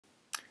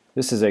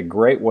This is a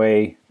great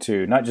way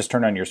to not just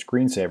turn on your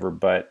screensaver,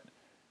 but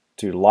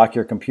to lock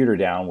your computer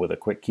down with a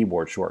quick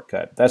keyboard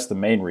shortcut. That's the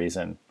main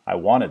reason I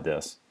wanted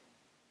this.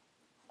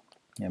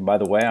 And by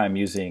the way, I'm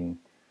using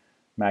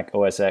Mac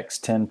OS X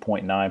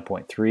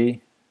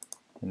 10.9.3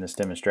 in this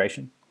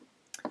demonstration.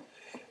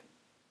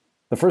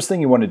 The first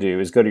thing you want to do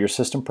is go to your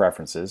system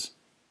preferences,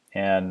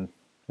 and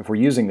if we're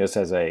using this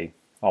as a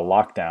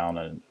lockdown,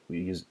 and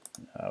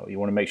you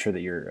want to make sure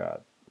that your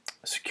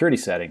security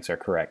settings are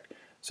correct.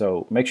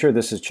 So make sure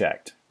this is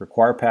checked.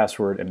 Require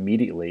password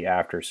immediately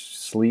after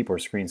sleep or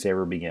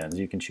screensaver begins.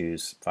 You can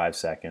choose 5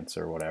 seconds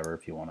or whatever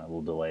if you want a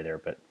little delay there.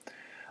 But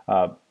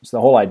so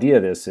the whole idea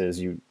of this is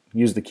you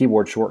use the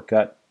keyboard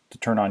shortcut to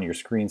turn on your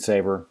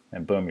screensaver,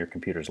 and boom, your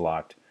computer's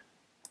locked.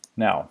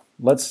 Now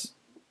let's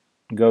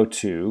go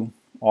to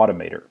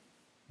Automator.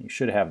 You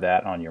should have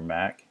that on your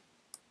Mac,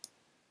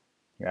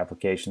 your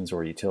Applications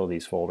or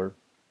Utilities folder.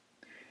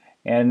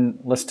 And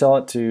let's tell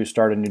it to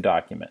start a new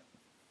document.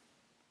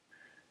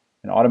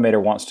 An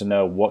Automator wants to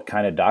know what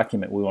kind of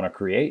document we want to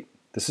create.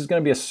 This is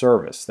going to be a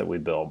service that we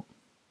build.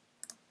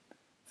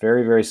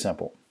 Very, very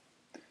simple.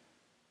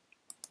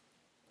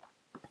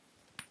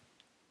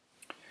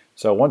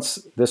 So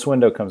once this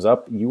window comes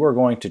up, you are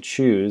going to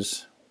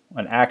choose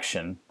an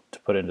action to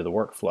put into the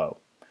workflow.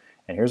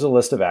 And here's a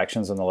list of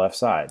actions on the left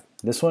side.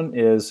 This one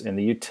is in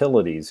the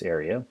Utilities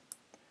area.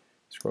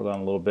 Scroll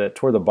down a little bit.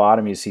 Toward the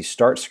bottom, you see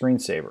Start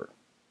Screensaver.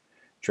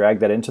 Drag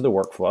that into the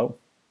workflow.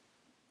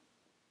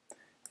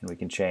 And we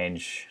can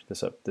change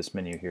this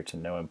menu here to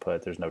no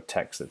input. There's no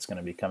text that's going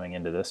to be coming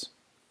into this.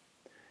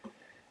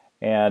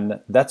 And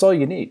that's all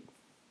you need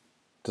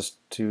just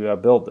to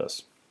build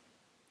this.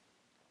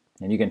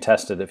 And you can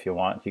test it if you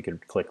want. You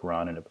could click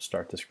Run and it will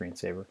start the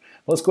screensaver.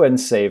 Let's go ahead and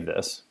save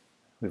this.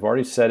 We've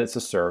already said it's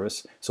a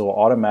service, so we'll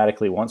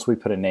automatically, once we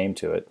put a name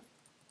to it,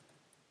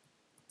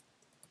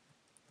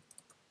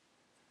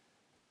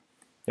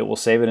 it will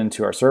save it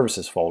into our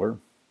services folder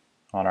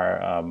on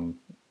our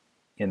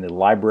in the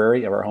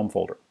library of our home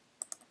folder.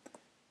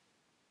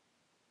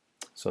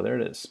 So there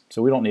it is.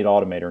 So we don't need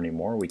Automator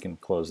anymore. We can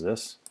close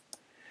this.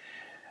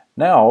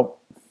 Now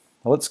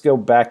let's go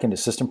back into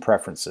System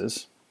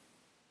Preferences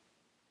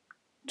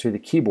to the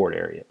keyboard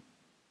area.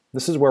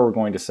 This is where we're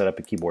going to set up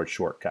a keyboard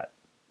shortcut.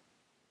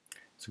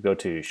 So go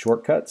to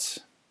Shortcuts,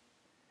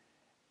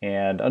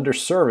 and under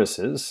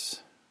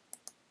Services,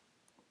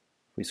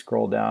 if we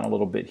scroll down a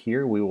little bit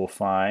here, we will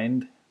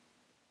find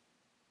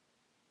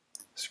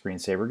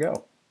Screensaver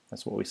Go.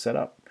 That's what we set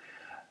up.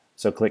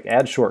 So click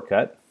Add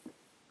Shortcut,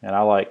 and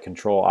I like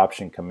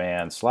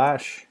Control-Option-Command/.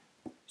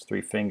 It's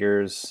 3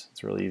 fingers.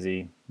 It's real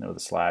easy. No,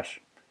 the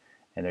slash,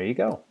 and there you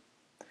go.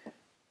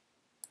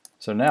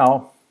 So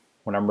now,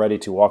 when I'm ready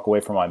to walk away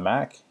from my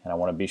Mac, and I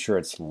want to be sure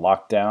it's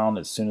locked down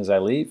as soon as I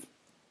leave,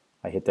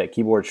 I hit that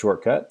keyboard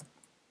shortcut,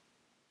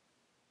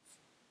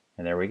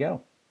 and there we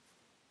go.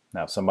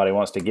 Now if somebody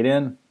wants to get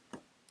in,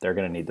 they're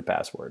going to need the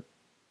password.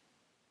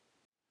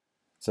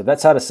 So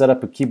that's how to set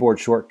up a keyboard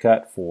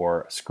shortcut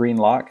for screen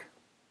lock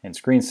and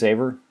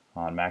screensaver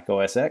on Mac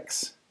OS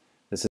X.